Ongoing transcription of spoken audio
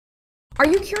Are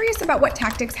you curious about what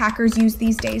tactics hackers use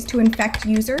these days to infect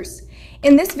users?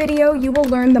 In this video, you will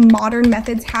learn the modern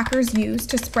methods hackers use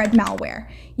to spread malware.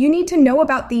 You need to know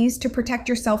about these to protect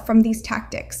yourself from these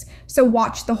tactics, so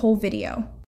watch the whole video.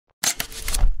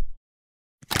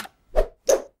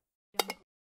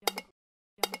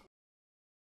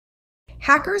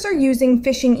 Hackers are using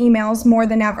phishing emails more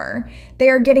than ever. They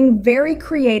are getting very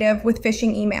creative with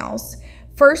phishing emails.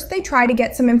 First, they try to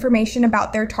get some information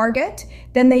about their target,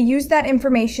 then they use that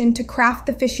information to craft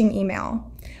the phishing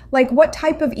email. Like what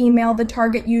type of email the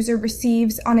target user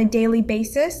receives on a daily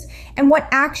basis and what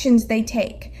actions they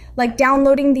take, like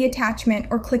downloading the attachment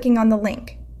or clicking on the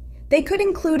link. They could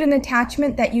include an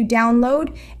attachment that you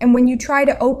download, and when you try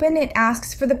to open, it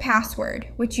asks for the password,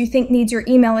 which you think needs your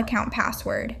email account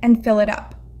password, and fill it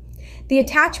up. The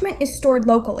attachment is stored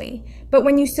locally, but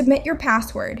when you submit your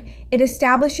password, it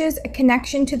establishes a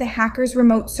connection to the hacker's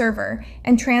remote server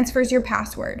and transfers your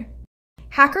password.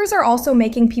 Hackers are also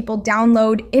making people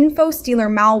download info-stealer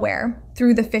malware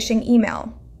through the phishing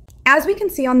email. As we can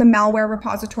see on the malware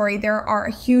repository, there are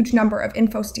a huge number of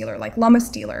info-stealer like Llama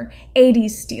Stealer,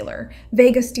 80s Stealer,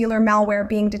 Vega Stealer malware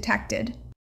being detected.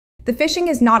 The phishing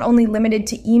is not only limited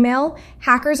to email,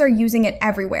 hackers are using it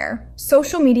everywhere.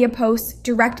 Social media posts,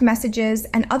 direct messages,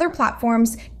 and other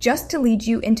platforms just to lead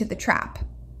you into the trap.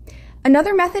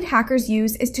 Another method hackers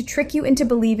use is to trick you into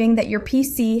believing that your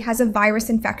PC has a virus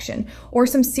infection or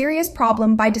some serious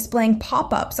problem by displaying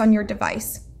pop-ups on your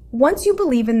device. Once you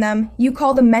believe in them, you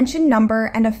call the mentioned number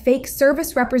and a fake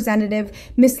service representative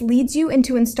misleads you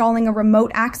into installing a remote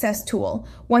access tool.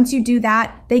 Once you do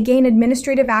that, they gain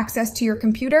administrative access to your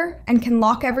computer and can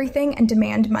lock everything and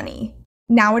demand money.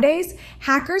 Nowadays,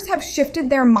 hackers have shifted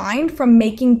their mind from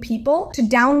making people to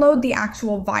download the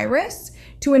actual virus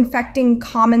to infecting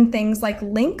common things like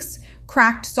links,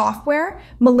 cracked software,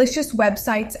 malicious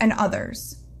websites, and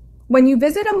others. When you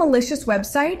visit a malicious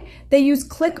website, they use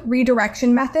click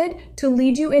redirection method to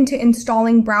lead you into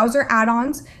installing browser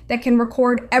add-ons that can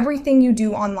record everything you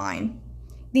do online.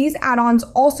 These add-ons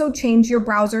also change your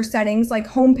browser settings like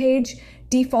homepage,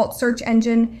 default search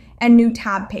engine, and new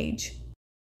tab page.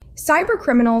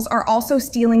 Cybercriminals are also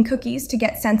stealing cookies to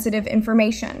get sensitive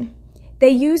information.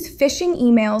 They use phishing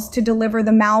emails to deliver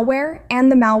the malware,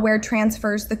 and the malware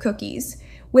transfers the cookies.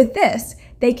 With this,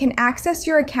 they can access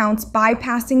your accounts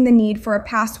bypassing the need for a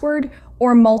password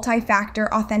or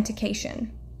multi-factor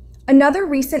authentication. Another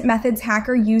recent methods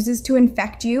hacker uses to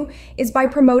infect you is by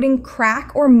promoting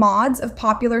crack or mods of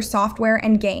popular software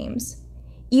and games.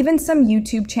 Even some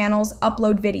YouTube channels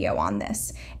upload video on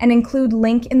this and include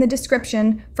link in the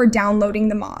description for downloading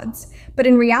the mods. But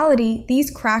in reality,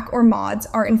 these crack or mods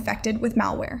are infected with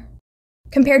malware.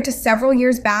 Compared to several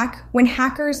years back, when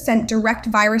hackers sent direct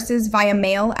viruses via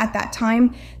mail at that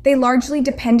time, they largely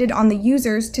depended on the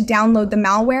users to download the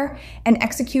malware and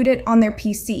execute it on their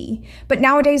PC. But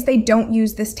nowadays, they don't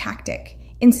use this tactic.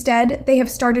 Instead, they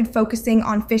have started focusing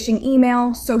on phishing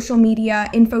email, social media,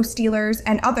 info stealers,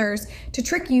 and others to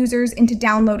trick users into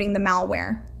downloading the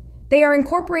malware. They are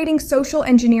incorporating social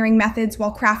engineering methods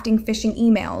while crafting phishing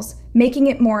emails, making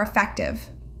it more effective.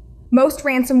 Most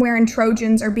ransomware and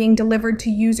Trojans are being delivered to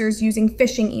users using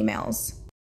phishing emails.